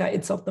Utica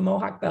itself, the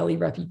Mohawk Valley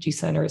Refugee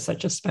Center, is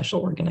such a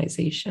special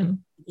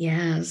organization.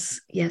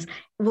 Yes.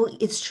 Well,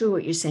 it's true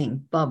what you're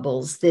saying,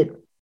 bubbles, that,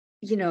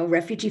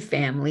 refugee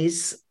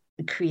families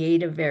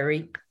create a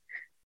very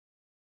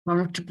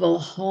comfortable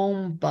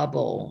home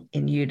bubble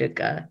in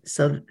Utica.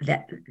 So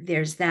that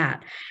there's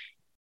that.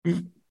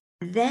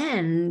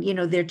 Then,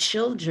 their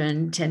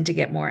children tend to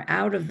get more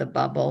out of the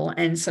bubble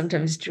and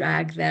sometimes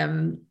drag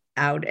them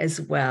out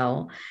as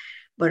well.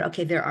 But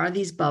okay, there are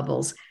these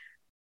bubbles.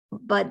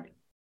 But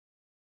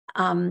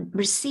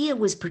Marcia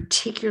was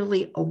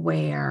particularly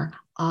aware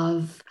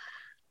of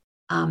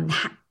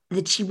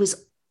that she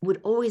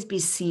would always be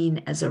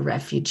seen as a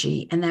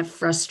refugee, and that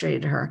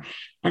frustrated her.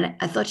 And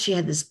I thought she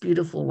had this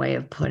beautiful way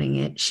of putting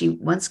it. She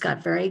once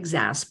got very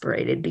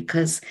exasperated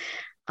because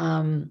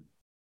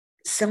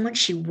someone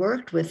she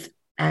worked with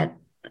at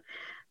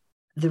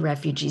the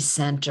refugee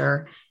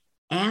center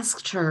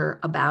asked her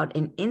about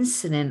an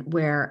incident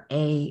where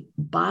a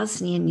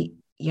Bosnian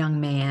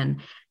young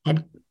man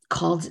had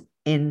called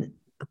in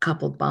a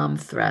couple bomb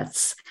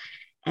threats.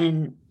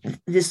 And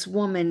this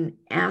woman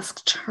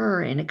asked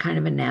her in a kind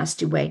of a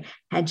nasty way,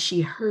 had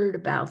she heard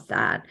about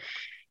that?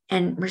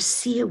 And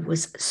Marcia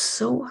was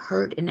so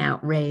hurt and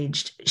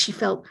outraged. She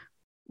felt,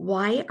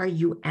 why are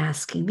you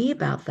asking me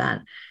about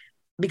that?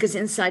 Because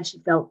inside she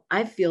felt,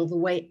 I feel the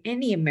way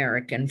any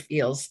American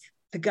feels.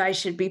 The guy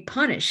should be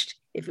punished.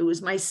 If it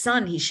was my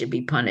son, he should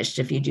be punished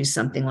if you do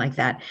something like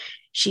that.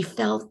 She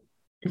felt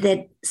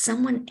that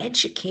someone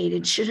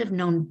educated should have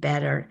known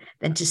better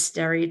than to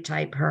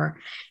stereotype her.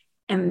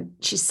 And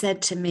she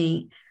said to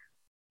me,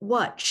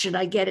 what, should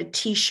I get a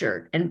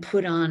T-shirt and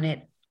put on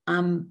it,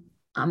 I'm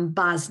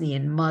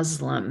Bosnian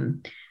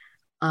Muslim?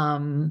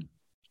 In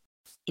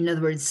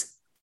other words,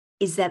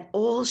 is that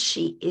all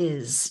she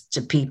is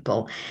to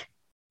people?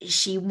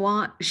 She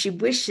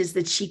wishes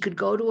that she could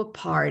go to a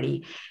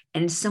party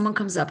and if someone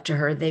comes up to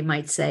her, they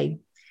might say,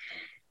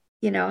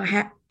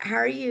 how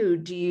are you?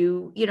 Do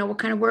you, what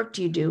kind of work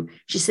do you do?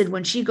 She said,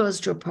 when she goes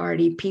to a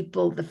party,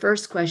 the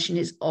first question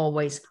is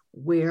always,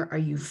 where are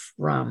you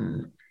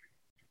from?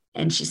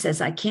 And she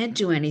says, I can't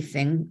do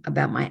anything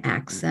about my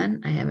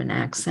accent. I have an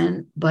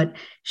accent, but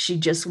she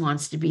just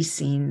wants to be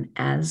seen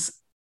as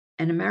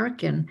an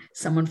American,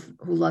 someone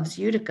who loves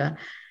Utica.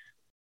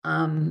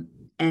 And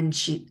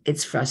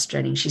it's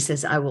frustrating. She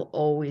says, I will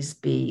always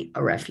be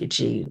a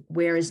refugee.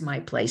 Where is my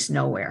place?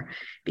 Nowhere.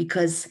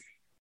 Because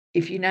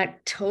if you're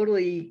not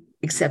totally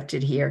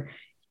accepted here,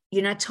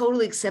 you're not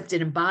totally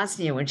accepted in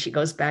Bosnia when she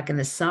goes back in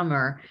the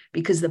summer,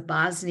 because the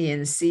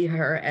Bosnians see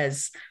her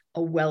as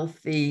a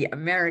wealthy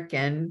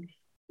American,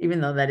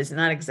 even though that is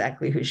not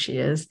exactly who she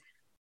is.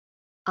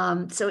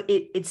 So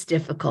it's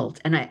difficult.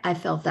 And I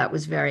felt that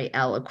was very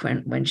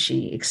eloquent when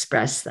she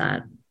expressed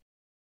that.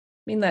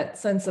 That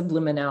sense of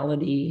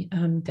liminality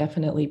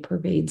definitely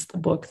pervades the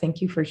book.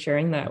 Thank you for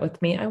sharing that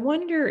with me. I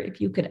wonder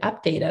if you could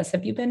update us.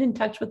 Have you been in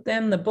touch with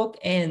them? The book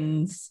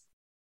ends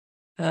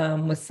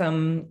with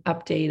some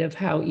update of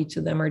how each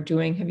of them are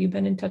doing. Have you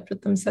been in touch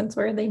with them since?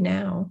 Where are they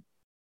now?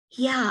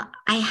 Yeah,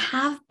 I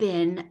have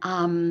been.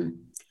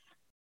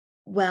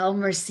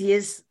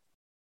 Marcia's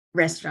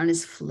restaurant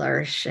is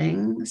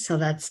flourishing, so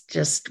that's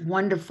just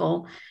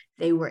wonderful.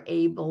 They were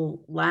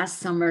able last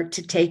summer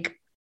to take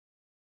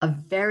a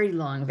very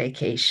long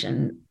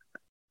vacation.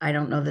 I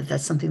don't know that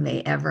that's something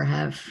they ever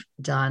have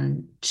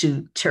done,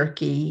 to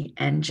Turkey,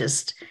 and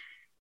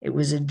it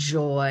was a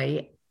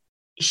joy.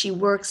 She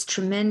works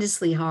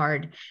tremendously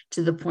hard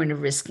to the point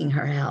of risking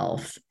her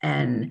health.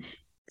 And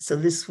so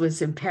this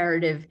was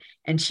imperative,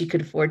 and she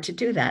could afford to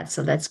do that.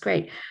 So that's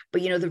great.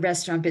 But, the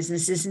restaurant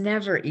business is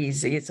never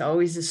easy. It's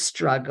always a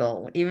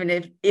struggle.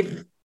 Even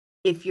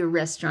if your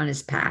restaurant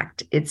is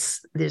packed,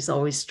 there's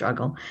always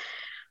struggle.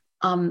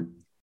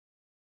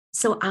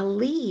 So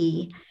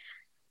Ali,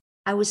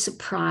 I was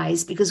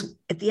surprised because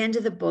at the end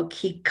of the book,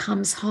 he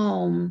comes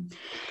home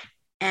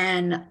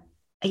and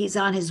he's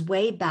on his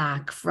way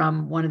back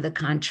from one of the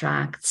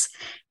contracts.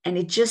 And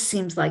it just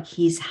seems like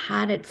he's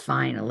had it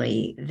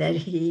finally, that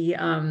he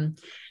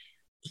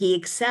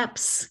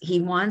accepts, he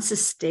wants a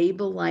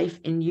stable life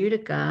in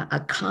Utica, a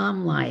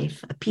calm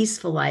life, a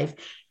peaceful life.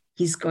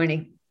 he's going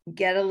to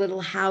get a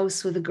little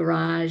house with a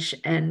garage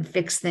and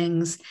fix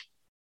things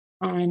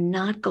and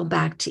not go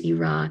back to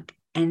Iraq.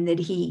 And that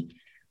he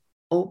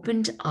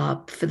opened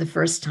up for the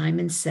first time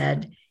and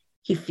said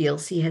he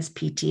feels he has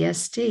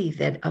PTSD,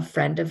 that a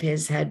friend of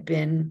his had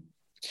been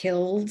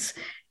killed,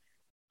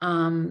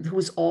 who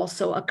was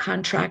also a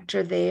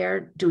contractor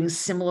there doing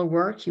similar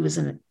work. He was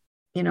an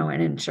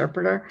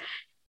interpreter.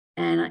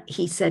 And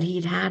he said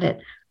he'd had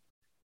it.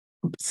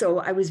 So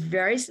I was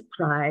very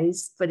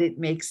surprised, but it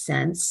makes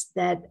sense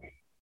that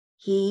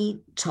he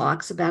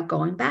talks about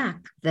going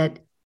back, that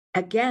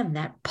again,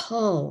 that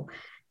pull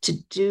to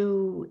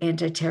do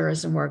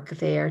anti-terrorism work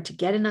there, to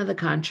get another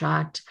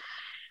contract,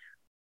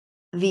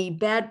 the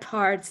bad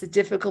parts, the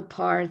difficult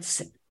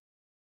parts,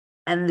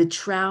 and the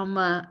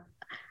trauma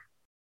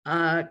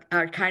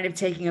are kind of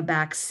taking a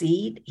back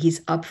seat.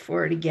 He's up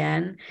for it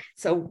again.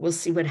 So we'll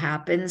see what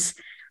happens.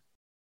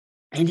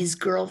 And his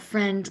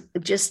girlfriend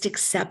just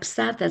accepts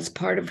that. That's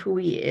part of who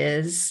he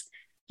is.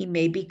 He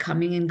may be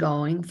coming and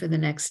going for the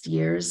next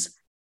years.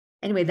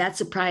 Anyway, that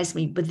surprised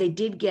me, but they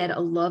did get a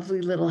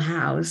lovely little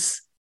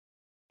house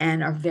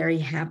and are very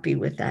happy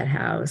with that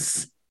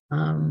house.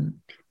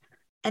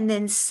 And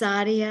then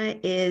Sadia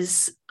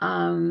is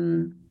a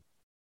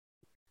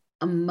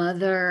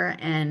mother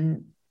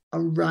and a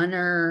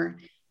runner,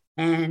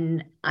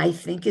 and I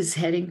think is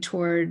heading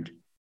toward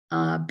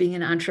being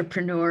an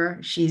entrepreneur.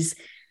 She's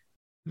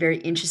very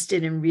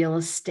interested in real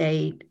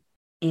estate,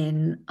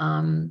 in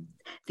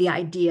the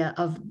idea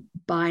of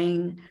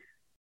buying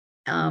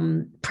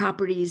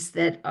properties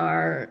that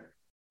are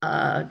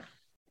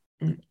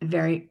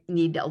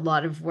need a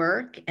lot of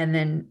work and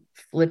then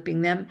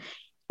flipping them.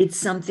 It's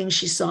something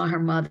she saw her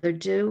mother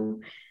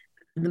do.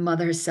 The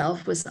mother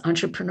herself was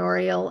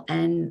entrepreneurial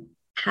and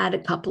had a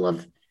couple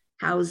of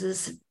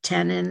houses,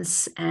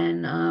 tenants,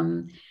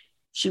 and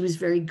she was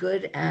very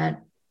good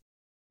at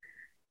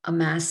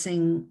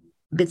amassing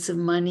bits of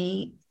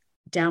money,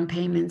 down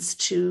payments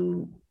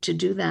to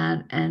do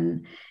that.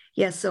 And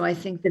yeah, so I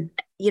think that,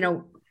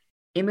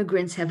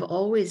 immigrants have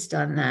always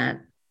done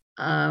that.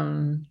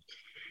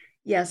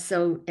 Yeah.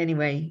 So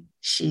anyway,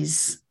 she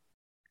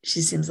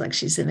seems like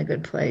she's in a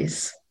good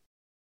place.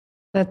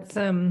 That's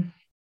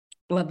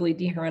lovely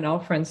to hear on all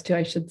fronts too.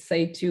 I should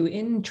say too,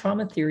 in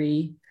trauma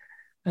theory,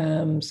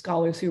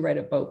 scholars who write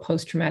about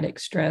post-traumatic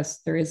stress,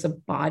 there is a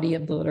body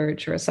of the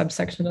literature, a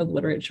subsection of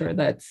literature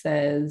that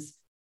says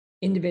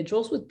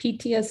individuals with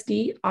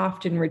PTSD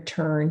often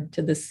return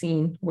to the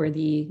scene where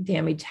the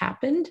damage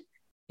happened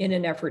in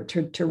an effort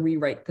to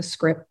rewrite the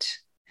script.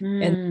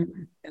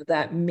 And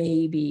that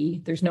may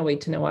be, there's no way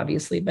to know,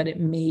 obviously, but it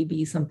may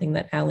be something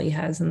that Ali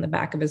has in the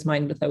back of his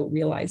mind without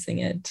realizing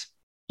it.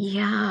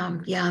 Yeah,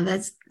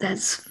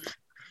 that's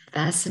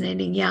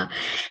fascinating. Yeah.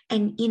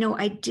 And,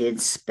 I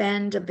did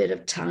spend a bit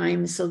of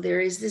time. So there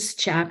is this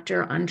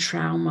chapter on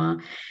trauma,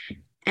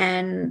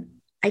 and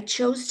I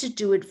chose to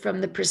do it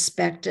from the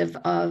perspective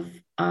of,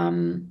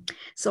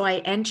 so I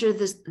enter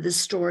the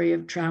story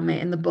of trauma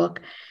in the book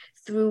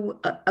through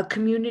a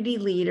community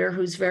leader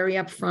who's very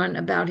upfront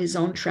about his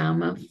own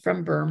trauma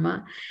from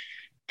Burma.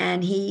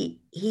 And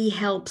he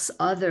helps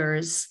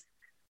others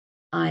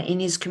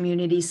in his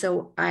community.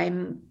 So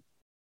in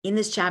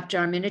this chapter,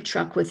 I'm in a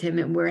truck with him,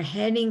 and we're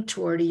heading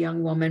toward a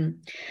young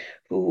woman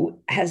who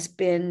has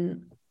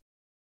been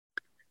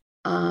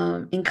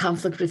in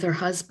conflict with her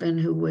husband,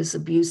 who was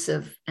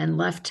abusive and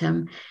left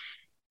him.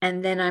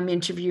 And then I'm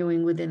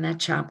interviewing within that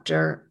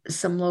chapter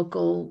some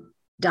local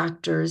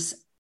doctors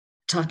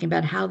talking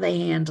about how they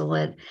handle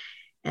it,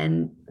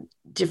 and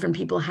different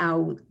people,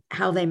 how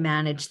they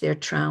manage their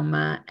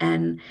trauma.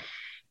 And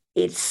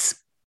it's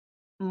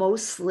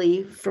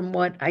mostly, from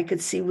what I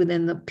could see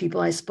within the people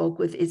I spoke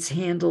with,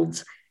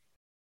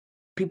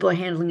 people are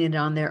handling it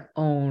on their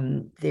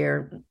own.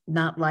 They're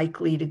not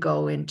likely to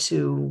go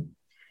into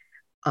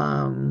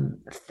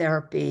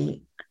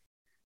therapy.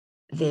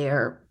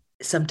 They're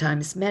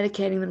sometimes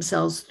medicating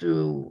themselves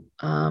through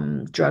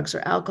drugs or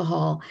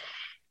alcohol.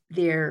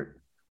 They're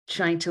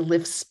trying to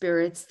lift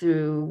spirits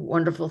through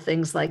wonderful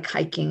things like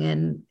hiking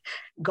and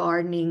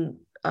gardening,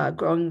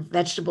 growing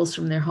vegetables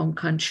from their home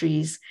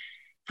countries,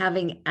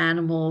 having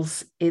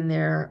animals in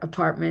their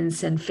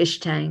apartments and fish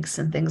tanks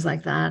and things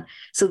like that.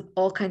 So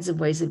all kinds of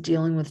ways of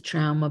dealing with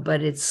trauma,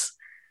 but it's,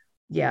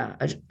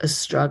 a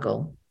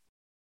struggle.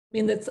 I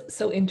mean, that's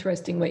so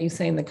interesting what you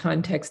say in the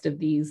context of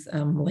these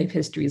life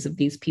histories of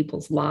these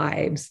people's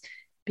lives,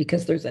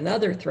 because there's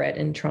another threat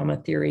in trauma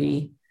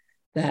theory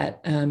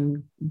that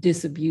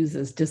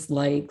disabuses,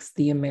 dislikes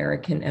the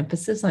American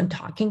emphasis on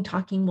talking.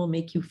 Talking will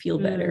make you feel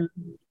better.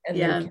 And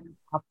there can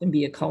often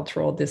be a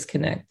cultural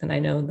disconnect. And I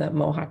know that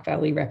Mohawk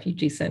Valley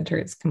Refugee Center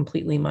is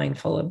completely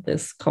mindful of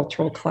this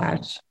cultural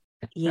clash.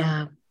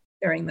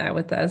 Sharing that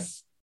with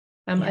us.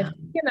 I've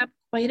taken up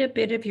quite a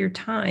bit of your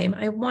time.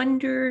 I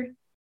wonder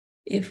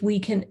if we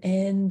can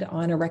end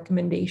on a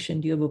recommendation.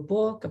 Do you have a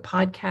book, a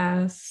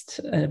podcast,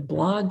 a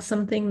blog,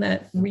 something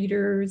that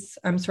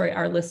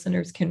our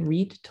listeners can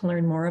read to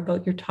learn more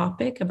about your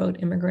topic,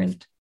 about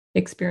immigrant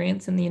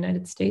experience in the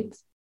United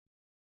States?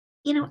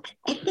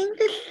 I think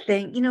the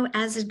thing,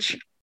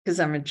 because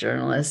I'm a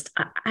journalist,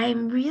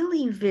 I'm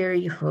really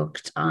very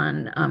hooked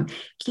on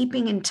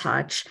keeping in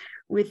touch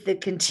with the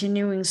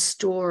continuing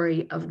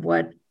story of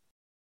what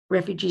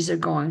refugees are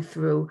going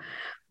through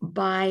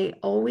by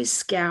always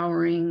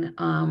scouring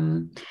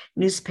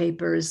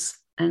newspapers.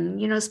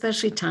 And,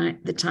 especially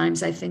the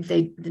Times. I think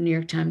the New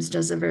York Times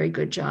does a very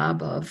good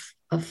job of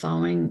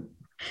following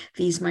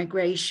these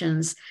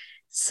migrations.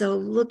 So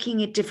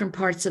looking at different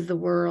parts of the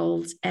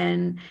world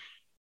and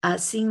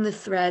seeing the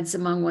threads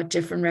among what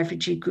different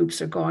refugee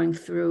groups are going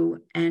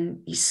through.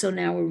 And so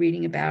now we're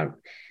reading about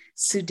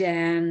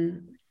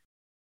Sudan.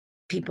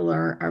 People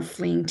are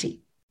fleeing to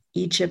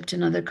Egypt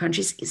and other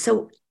countries.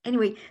 So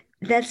anyway,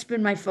 that's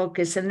been my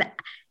focus. And,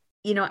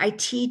 I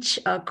teach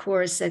a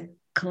course at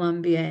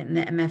Columbia in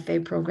the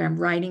MFA program,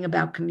 writing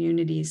about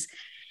communities.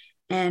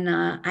 And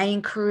I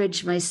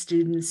encourage my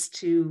students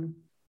to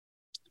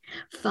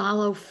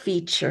follow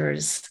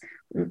features,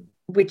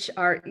 which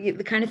are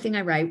the kind of thing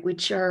I write,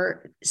 which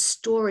are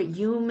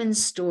human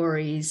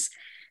stories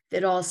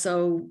that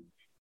also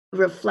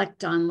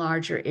reflect on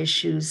larger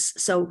issues.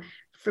 So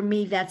for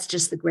me, that's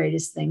just the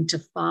greatest thing, to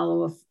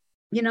follow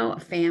a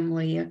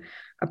family,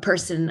 a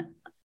person.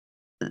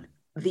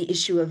 The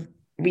issue of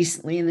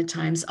recently in the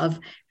Times of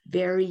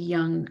very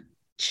young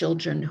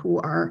children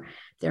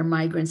they're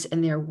migrants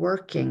and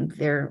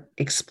they're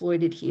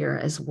exploited here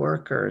as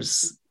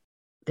workers.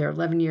 They're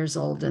 11 years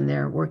old and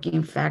they're working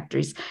in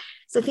factories.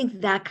 So I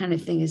think that kind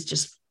of thing is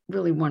just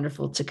really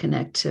wonderful to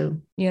connect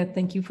to. Yeah,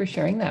 thank you for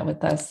sharing that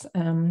with us.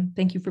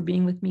 Thank you for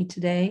being with me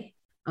today.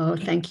 Oh,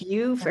 thank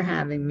you for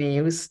having me.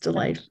 It was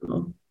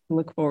delightful.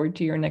 Look forward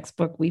to your next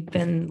book. We've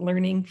been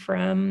learning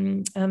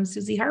from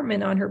Susie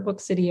Hartman on her book,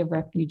 City of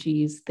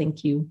Refugees.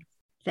 Thank you.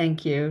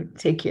 Thank you.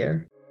 Take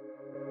care.